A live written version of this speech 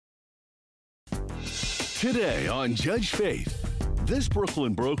Today on Judge Faith, this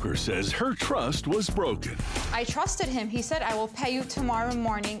Brooklyn broker says her trust was broken. I trusted him. He said, I will pay you tomorrow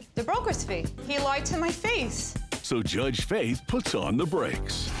morning the broker's fee. He lied to my face. So Judge Faith puts on the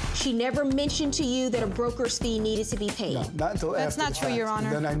brakes. She never mentioned to you that a broker's fee needed to be paid. No, not until That's after not the true, fact. Your Honor.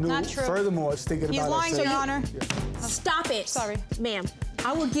 And then I knew, Not true. furthermore, I was thinking He's about it. lying, Your Honor. Stop it. Sorry. Ma'am,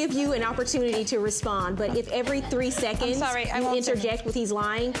 I will give you an opportunity to respond, but if every 3 seconds you interject with he's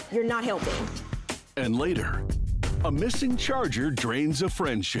lying, you're not helping. And later, a missing charger drains a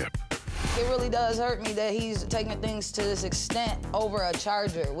friendship. It really does hurt me that he's taking things to this extent over a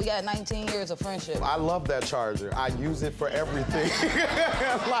charger. We got 19 years of friendship. I love that charger. I use it for everything.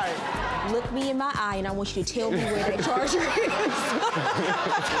 Look me in my eye and I want you to tell me where that charger is.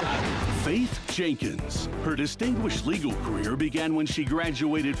 Faith Jenkins. Her distinguished legal career began when she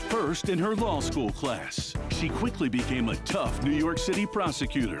graduated first in her law school class. She quickly became a tough New York City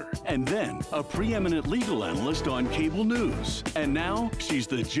prosecutor, and then a preeminent legal analyst on cable news. And now she's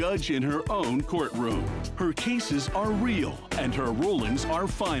the judge in her own courtroom. Her cases are real, and her rulings are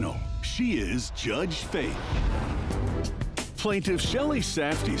final. She is Judge Faith. Plaintiff Shelley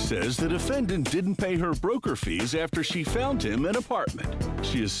Safdie says the defendant didn't pay her broker fees after she found him an apartment.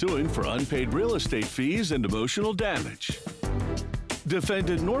 She is suing for unpaid real estate fees and emotional damage.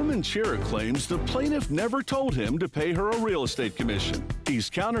 Defendant Norman Chera claims the plaintiff never told him to pay her a real estate commission. He's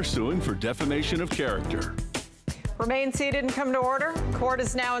countersuing for defamation of character. Remain seated and come to order. Court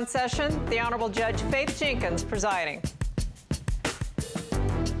is now in session. The Honorable Judge Faith Jenkins presiding.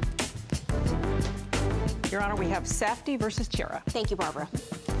 Your Honor, we have Safdie versus Chera. Thank you, Barbara.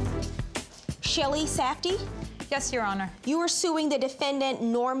 Shelley Safdie? Yes, Your Honor. You are suing the defendant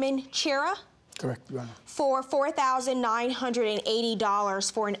Norman Chera? Correct, Your Honor. For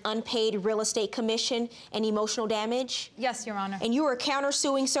 $4,980 for an unpaid real estate commission and emotional damage? Yes, Your Honor. And you are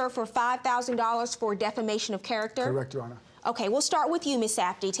countersuing, sir, for $5,000 for defamation of character? Correct, Your Honor. Okay, we'll start with you, Ms.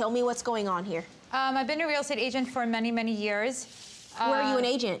 Safdie. Tell me what's going on here. I've been a real estate agent for many, many years. Where are you an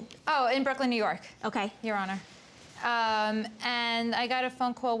agent? Oh, in Brooklyn, New York. Okay. Your Honor. And I got a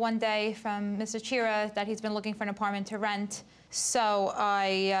phone call one day from Mr. Chera that he's been looking for an apartment to rent. So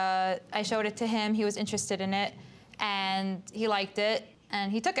I showed it to him. He was interested in it, and he liked it,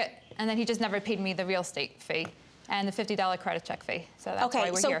 and he took it. And then he just never paid me the real estate fee and the $50 credit check fee. So that's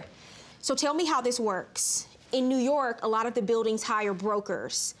why we're here. So tell me how this works. In New York, a lot of the buildings hire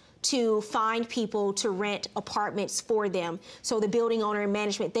brokers to find people to rent apartments for them. So the building owner and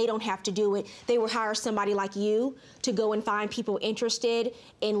management, they don't have to do it. They will hire somebody like you to go and find people interested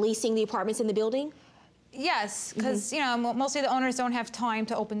in leasing the apartments in the building? Yes, because you know, mostly the owners don't have time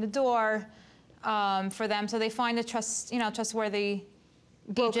to open the door for them, so they find a trustworthy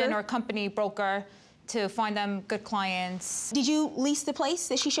agent or company broker to find them good clients. Did you lease the place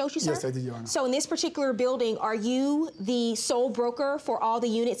that she showed you, sir? Yes, I did, Your Honor. So in this particular building, are you the sole broker for all the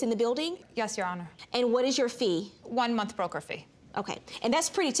units in the building? Yes, Your Honor. And what is your fee? 1 month broker fee. Okay, and that's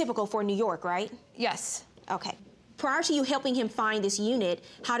pretty typical for New York, right? Yes. Okay. Prior to you helping him find this unit,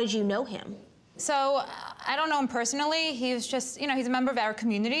 how did you know him? So I don't know him personally. He was just, you know, he's a member of our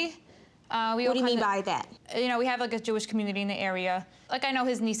community. What do you mean by that? You know, we have like a Jewish community in the area. Like I know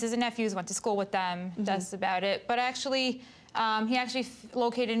his nieces and nephews, went to school with them. That's about it. But actually, he actually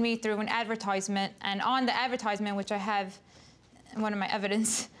located me through an advertisement, and on the advertisement, which I have one of my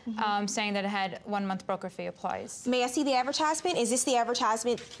evidence, saying that it had 1 month broker fee applies. May I see the advertisement? Is this the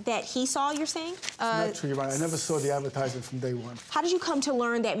advertisement that he saw, you're saying? Not true, Your Honor. I never saw the advertisement from day one. How did you come to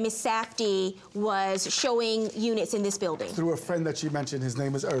learn that Ms. Safdie was showing units in this building? Through a friend that she mentioned, his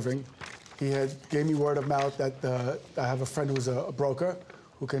name is Irving. He had gave me word of mouth that I have a friend who's a broker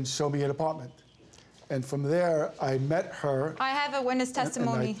who can show me an apartment. And from there, I met her. I have a witness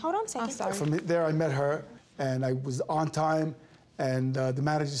testimony. Hold on a second. Oh, sorry. From there, I met her, and I was on time. And the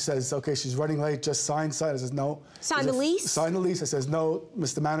manager says, okay, she's running late, just sign. I says, no. Sign the lease? Sign the lease. I says, no,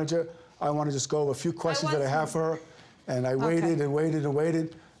 Mr. Manager, I want to just go over a few questions that I have for her. And I waited and waited and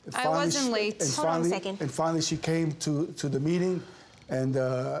waited. And I wasn't late. Hold on a second. And finally, she came to the meeting, and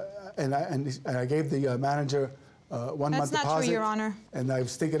I gave the manager 1 month deposit. That's not true, Your Honor. And I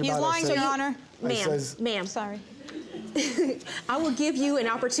was thinking about it. He's lying, Your Honor. Ma'am. Sorry. I will give you an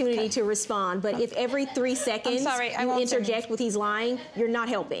opportunity to respond, but if every 3 seconds you interject with he's lying, you're not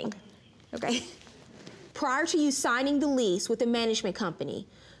helping. Okay? Prior to you signing the lease with the management company,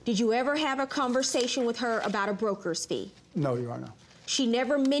 did you ever have a conversation with her about a broker's fee? No, Your Honor. She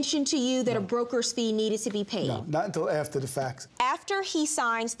never mentioned to you that a broker's fee needed to be paid? No, not until after the fact. After he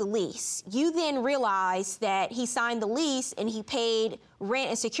signs the lease, you then realize that he signed the lease and he paid rent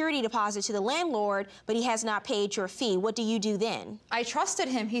and security deposit to the landlord, but he has not paid your fee. What do you do then? I trusted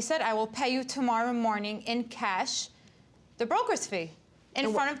him. He said, I will pay you tomorrow morning in cash the broker's fee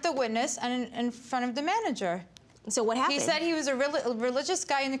in front of the witness and in front of the manager. So what happened? He said he was a religious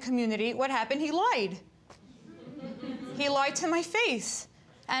guy in the community. What happened? He lied. He lied to my face.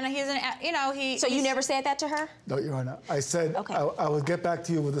 And he's an, you know, So you never said that to her? No, Your Honor. I said Okay. I will get back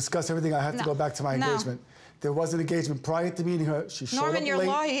to you. We'll discuss everything. I have to go back to my engagement. There was an engagement prior to meeting her. She showed Norman, up you're late.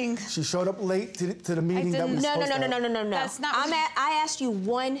 lying. She showed up late to the meeting that was supposed to have. No. That's not I asked you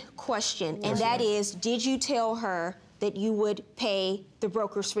one question, and that is, did you tell her that you would pay the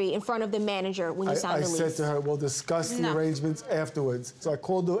broker's fee in front of the manager when you signed the lease? I said to her, we'll discuss the arrangements afterwards. So I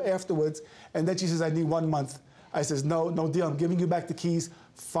called her afterwards, and then she says, I need 1 month. I says, no deal. I'm giving you back the keys.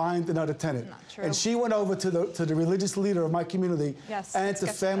 Find another tenant. Not true. And she went over to the religious leader of my community and to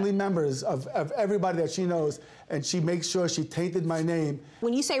family members of everybody that she knows, and she makes sure she tainted my name.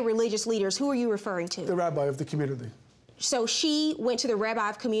 When you say religious leaders, who are you referring to? The rabbi of the community. So she went to the rabbi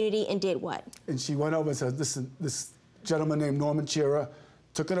of community and did what? And she went over and said, listen, this gentleman named Norman Chira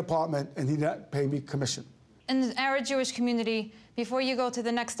took an apartment and he did not pay me commission. In our Jewish community, before you go to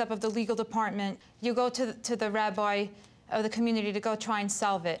the next step of the legal department, you go to the rabbi of the community to go try and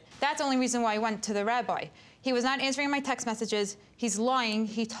solve it. That's the only reason why I went to the rabbi. He was not answering my text messages. He's lying.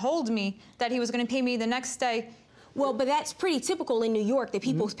 He told me that he was going to pay me the next day. Well, but that's pretty typical in New York that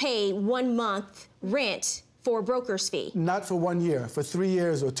people pay 1 month rent for a broker's fee. Not for 1 year, for 3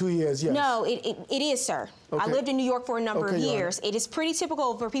 years or 2 years, yes. No, it is, sir. Okay. I lived in New York for a number of Your years. Honor. It is pretty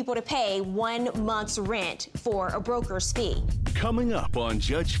typical for people to pay 1 month's rent for a broker's fee. Coming up on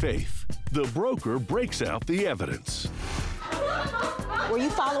Judge Faith, the broker breaks out the evidence. Were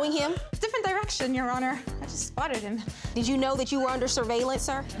you following him? Different direction, Your Honor. I just spotted him. Did you know that you were under surveillance,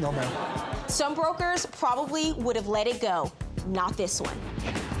 sir? No, ma'am. Some brokers probably would have let it go. Not this one.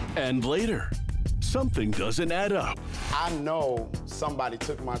 And later, something doesn't add up. I know somebody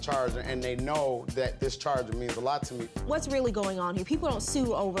took my charger, and they know that this charger means a lot to me. What's really going on here? People don't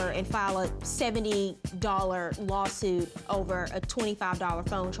sue over and file a $70 lawsuit over a $25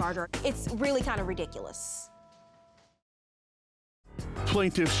 phone charger. It's really kind of ridiculous.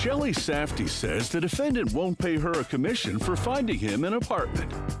 Plaintiff Shelley Safdie says the defendant won't pay her a commission for finding him an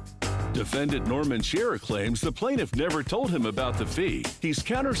apartment. Defendant Norman Chira claims the plaintiff never told him about the fee. He's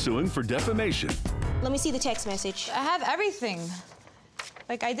countersuing for defamation. Let me see the text message. I have everything.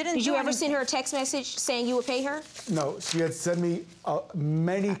 Like, I didn't Did you do ever anything. send her a text message saying you would pay her? No, she had sent me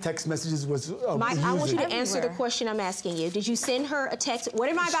many text messages. Mike, I want you to answer the Everywhere. question I'm asking you. Did you send her a text? What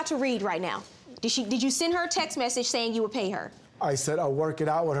am I about to read right now? Did you send her a text message saying you would pay her? I said I'll work it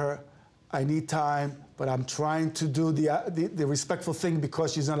out with her. I need time, but I'm trying to do the respectful thing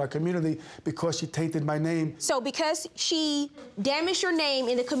because she's in our community, because she tainted my name. So because she damaged your name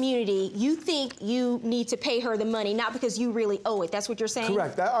in the community, you think you need to pay her the money, not because you really owe it. That's what you're saying?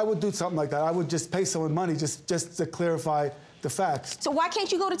 Correct. I would do something like that. I would just pay someone money just to clarify the facts. So why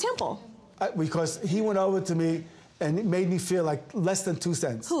can't you go to Temple? Because he went over to me and it made me feel like less than 2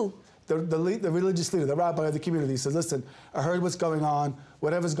 cents. Who? The religious leader, the rabbi of the community, said, listen, I heard what's going on.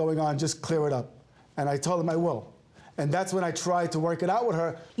 Whatever's going on, just clear it up. And I told him I will. And that's when I tried to work it out with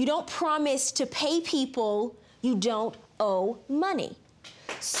her. You don't promise to pay people you don't owe money.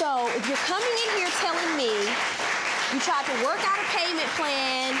 So if you're coming in here telling me you tried to work out a payment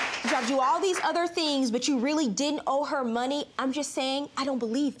plan, you tried to do all these other things, but you really didn't owe her money, I'm just saying I don't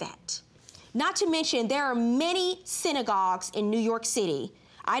believe that. Not to mention, there are many synagogues in New York City.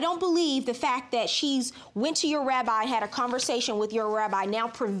 I don't believe the fact that she's went to your rabbi and had a conversation with your rabbi now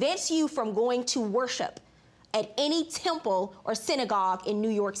prevents you from going to worship at any temple or synagogue in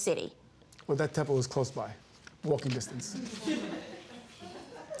New York City. Well, that temple was close by, walking distance.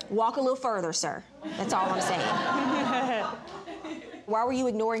 Walk a little further, sir. That's all I'm saying. Why were you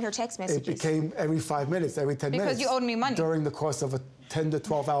ignoring her text messages? It became every 5 minutes, every 10 minutes. Because you owed me money. During the course of a 10 to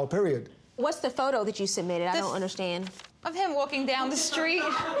 12 hour period. What's the photo that you submitted? I don't understand. Of him walking down the street. It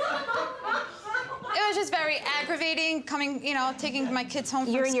was just very aggravating, coming, you know, taking my kids home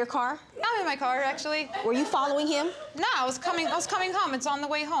from You're in your car? I'm in my car, actually. Were you following him? No, I was coming home. It's on the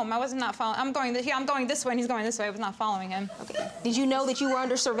way home. I was not following. I'm going this way, and he's going this way. I was not following him. Okay. Did you know that you were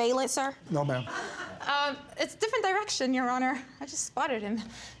under surveillance, sir? No, ma'am. It's different direction, Your Honor. I just spotted him.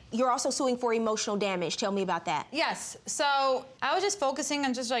 You're also suing for emotional damage. Tell me about that. Yes. So I was just focusing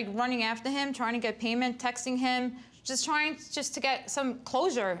on just like running after him, trying to get payment, texting him, just trying to get some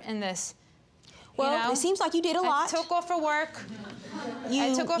closure in this. Well, you know? it seems like you did a lot. I took off for work.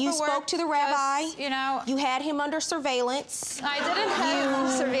 You spoke to the rabbi. You know. You had him under surveillance. I didn't have him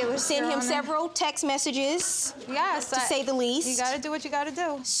under surveillance. Sent Your him Honor. several text messages. Yes. To say the least. You got to do what you got to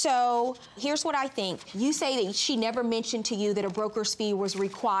do. So here's what I think. You say that she never mentioned to you that a broker's fee was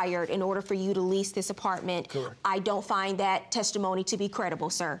required in order for you to lease this apartment. Correct. I don't find that testimony to be credible,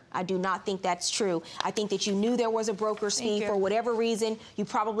 sir. I do not think that's true. I think that you knew there was a broker's fee for whatever reason. You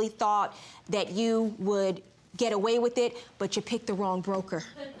probably thought that you would get away with it, but you picked the wrong broker.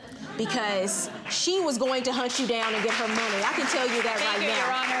 Because she was going to hunt you down and get her money. I can tell you that right now.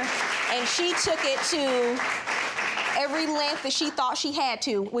 Your Honor. And she took it to every length that she thought she had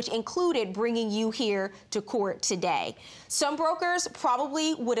to, which included bringing you here to court today. Some brokers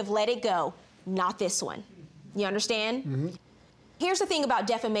probably would have let it go, not this one. You understand? Mm-hmm. Here's the thing about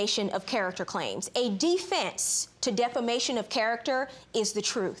defamation of character claims. A defense to defamation of character is the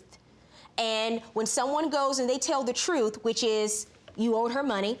truth. And when someone goes and they tell the truth, which is you owed her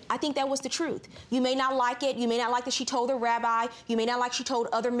money, I think that was the truth. You may not like it. You may not like that she told the rabbi. You may not like she told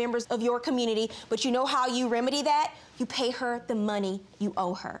other members of your community. But you know how you remedy that? You pay her the money you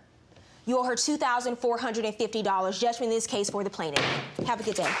owe her. You owe her $2,450. Judgment in this case for the plaintiff. Have a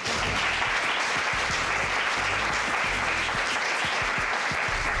good day.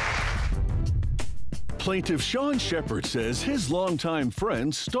 Plaintiff Sean Shepard says his longtime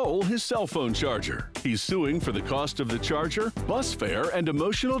friend stole his cell phone charger. He's suing for the cost of the charger, bus fare, and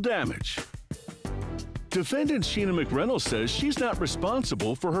emotional damage. Defendant Sheena McReynolds says she's not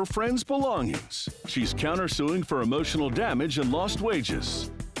responsible for her friend's belongings. She's countersuing for emotional damage and lost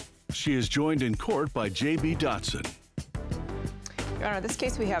wages. She is joined in court by J.B. Dotson. Your Honor, in this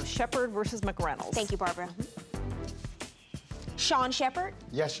case we have Shepard versus McReynolds. Thank you, Barbara. Sean Shepard?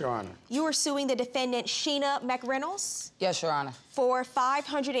 Yes, Your Honor. You are suing the defendant Sheena McReynolds? Yes, Your Honor. For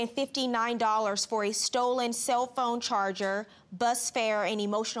 $559 for a stolen cell phone charger, bus fare, and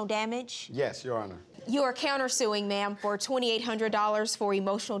emotional damage? Yes, Your Honor. You are countersuing, ma'am, for $2,800 for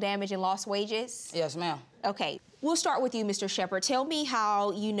emotional damage and lost wages? Yes, ma'am. Okay. We'll start with you, Mr. Shepard. Tell me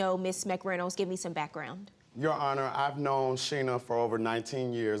how you know Miss McReynolds. Give me some background. Your Honor, I've known Sheena for over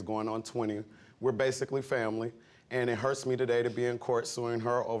 19 years, going on 20. We're basically family. And it hurts me today to be in court suing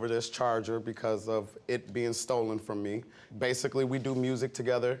her over this charger because of it being stolen from me. Basically, we do music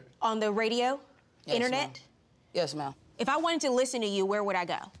together. On the radio? Yes, internet? ma'am. Yes, ma'am. If I wanted to listen to you, where would I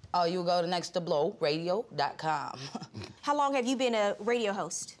go? Oh, you go to nexttoblowradio.com. How long have you been a radio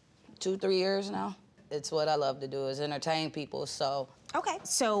host? 2-3 years now. It's what I love to do, is entertain people, so. Okay.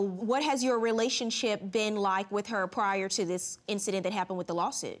 So what has your relationship been like with her prior to this incident that happened with the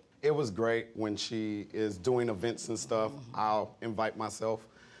lawsuit? It was great. When she is doing events and stuff, I'll invite myself,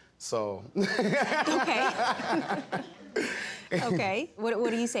 so. Okay. Okay.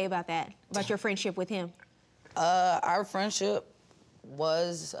 What do you say about that, about your friendship with him? Our friendship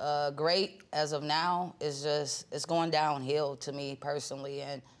was great as of now. It's going downhill to me personally,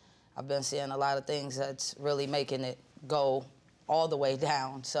 and I've been seeing a lot of things that's really making it go all the way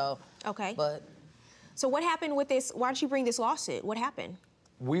down, so. Okay. But. So what happened with this? Why did you bring this lawsuit? What happened?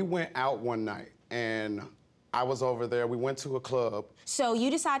 We went out one night, and I was over there. We went to a club. So you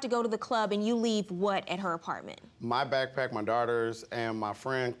decide to go to the club, and you leave what at her apartment? My backpack, my daughter's, and my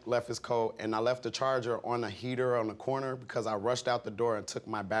friend left his coat, and I left the charger on a heater on the corner because I rushed out the door and took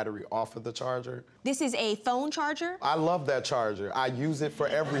my battery off of the charger. This is a phone charger? I love that charger. I use it for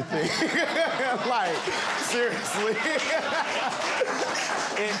everything. Like, seriously.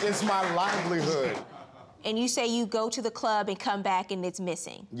 It's my livelihood. And you say you go to the club and come back and it's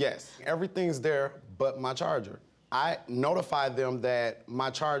missing? Yes, everything's there but my charger. I notified them that my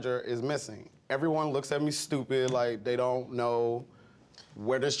charger is missing. Everyone looks at me stupid, like they don't know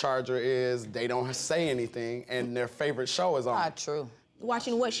where this charger is, they don't say anything, and their favorite show is on. Not true.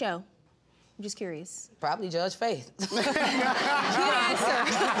 Watching what show? I'm just curious. Probably Judge Faith. Good answer.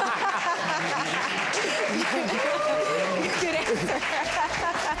 Good answer.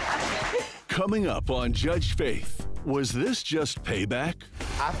 Coming up on Judge Faith, was this just payback?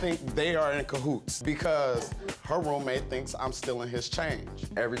 I think they are in cahoots because her roommate thinks I'm stealing his change.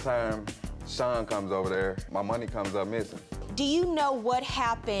 Every time Sean comes over there, my money comes up missing. Do you know what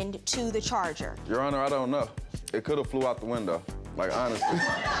happened to the charger? Your Honor, I don't know. It could have flew out the window. Like, honestly,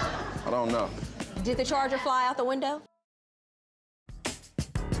 I don't know. Did the charger fly out the window?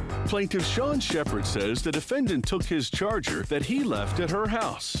 Plaintiff Sean Shepard says the defendant took his charger that he left at her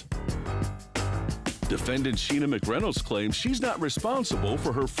house. Defendant Sheena McReynolds claims she's not responsible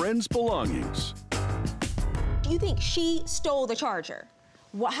for her friend's belongings. Do you think she stole the charger?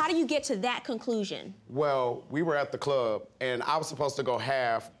 How do you get to that conclusion? Well, we were at the club, and I was supposed to go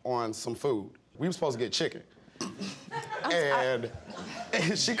half on some food. We were supposed to get chicken. And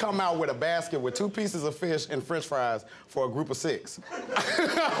she come out with a basket with 2 pieces of fish and French fries for a group of 6.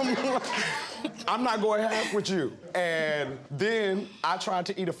 I'm not going half with you. And then I tried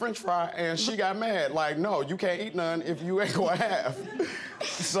to eat a French fry and she got mad. Like, no, you can't eat none if you ain't going half.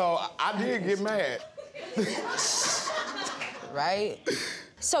 So I did get mad. Right?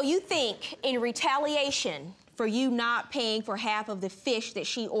 So you think in retaliation for you not paying for half of the fish that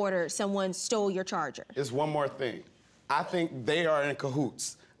she ordered, someone stole your charger? It's one more thing. I think they are in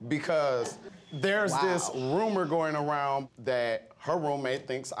cahoots because there's this rumor going around that her roommate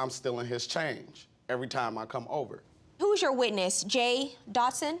thinks I'm stealing his change every time I come over. Who's your witness? Jay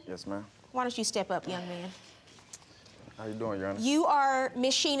Dotson? Yes, ma'am. Why don't you step up, young man? How you doing, Your Honor? You are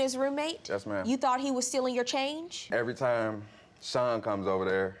Miss Sheena's roommate? Yes, ma'am. You thought he was stealing your change? Every time Sean comes over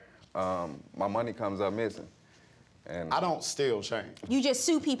there, my money comes up missing. And I don't steal change. You just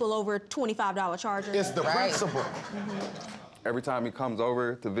sue people over $25 charger? It's the principle. every time he comes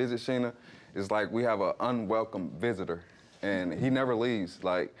over to visit Sheena, it's like we have an unwelcome visitor. And he never leaves.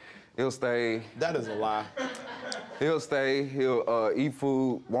 Like, he'll stay. That is a lie. He'll stay, he'll eat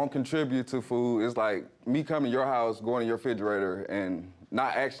food, won't contribute to food. It's like me coming to your house, going to your refrigerator, and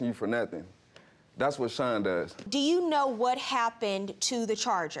not asking you for nothing. That's what Sean does. Do you know what happened to the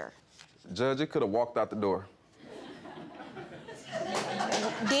charger? Judge, it could have walked out the door.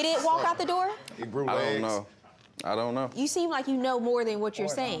 Did it walk out the door? He grew I legs. don't know. I don't know. You seem like you know more than what you're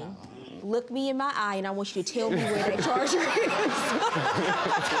saying. Look me in my eye, and I want you to tell me where that charger is.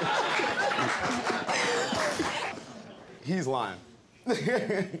 He's lying.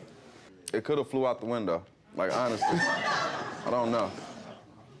 It could have flew out the window. Like, honestly, I don't know.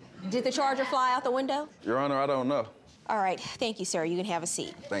 Did the charger fly out the window? Your Honor, I don't know. All right, thank you, sir. You can have a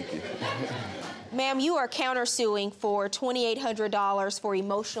seat. Thank you. Ma'am, you are countersuing for $2,800 for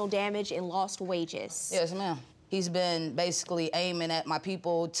emotional damage and lost wages. Yes, ma'am. He's been basically aiming at my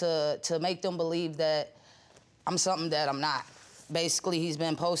people to make them believe that I'm something that I'm not. Basically, he's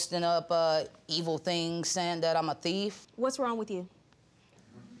been posting up evil things, saying that I'm a thief. What's wrong with you?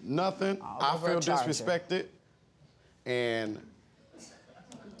 Nothing. I feel disrespected, and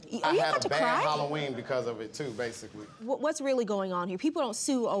I had a bad Halloween because of it too, basically. What's really going on here? People don't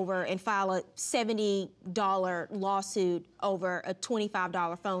sue over and file a $70 lawsuit over a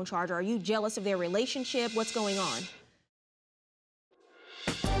 $25 phone charger. Are you jealous of their relationship? What's going on?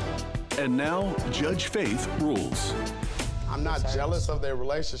 And now, Judge Faith rules. I'm not jealous of their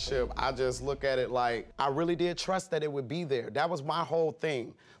relationship. I just look at it like, I really did trust that it would be there. That was my whole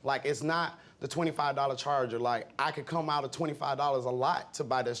thing. Like, it's not the $25 charger. Like, I could come out of $25 a lot to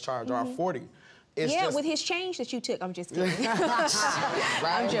buy this charger, or $40. It's yeah, just... with his change that you took. I'm just kidding.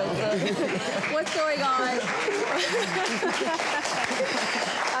 I'm joking. What's going on?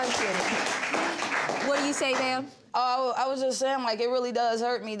 I'm kidding. What do you say, ma'am? I was just saying, like, it really does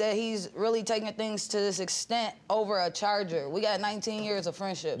hurt me that he's really taking things to this extent over a charger. We got 19 years of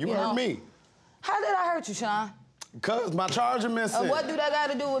friendship. You hurt me. How did I hurt you, Sean? Because my charger missing. What do that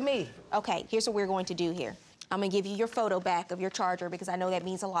got to do with me? Okay, here's what we're going to do here. I'm going to give you your photo back of your charger because I know that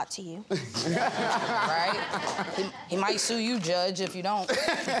means a lot to you. Right? He might sue you, Judge, if you don't.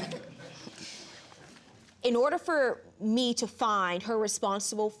 In order for me to find her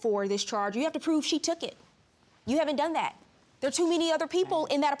responsible for this charger, you have to prove she took it. You haven't done that. There are too many other people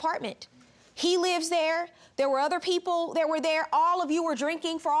in that apartment. He lives there. There were other people that were there. All of you were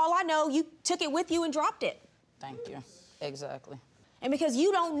drinking. For all I know, you took it with you and dropped it. Thank you. Exactly. And because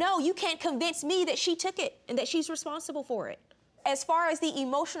you don't know, you can't convince me that she took it and that she's responsible for it. As far as the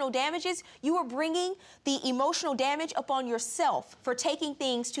emotional damages, you are bringing the emotional damage upon yourself for taking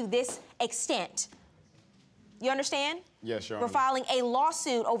things to this extent. You understand? Yes, Your We're Honor. filing a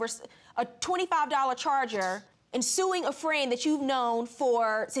lawsuit over a $25 charger and suing a friend that you've known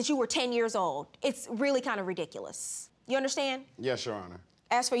since you were 10 years old. It's really kind of ridiculous. You understand? Yes, Your Honor.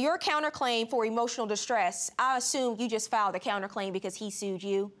 As for your counterclaim for emotional distress, I assume you just filed the counterclaim because he sued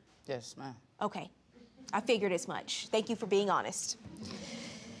you? Yes, ma'am. Okay. I figured as much. Thank you for being honest.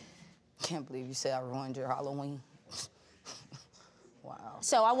 Can't believe you said I ruined your Halloween. Wow.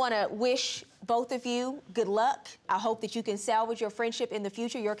 So I want to wish both of you good luck. I hope that you can salvage your friendship in the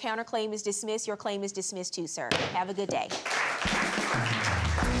future. Your counterclaim is dismissed. Your claim is dismissed too, sir. Have a good day.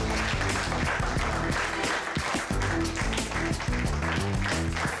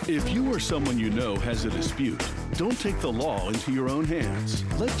 If you or someone you know has a dispute, don't take the law into your own hands.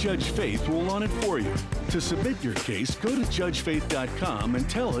 Let Judge Faith rule on it for you. To submit your case, go to judgefaith.com and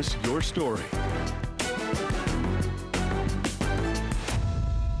tell us your story.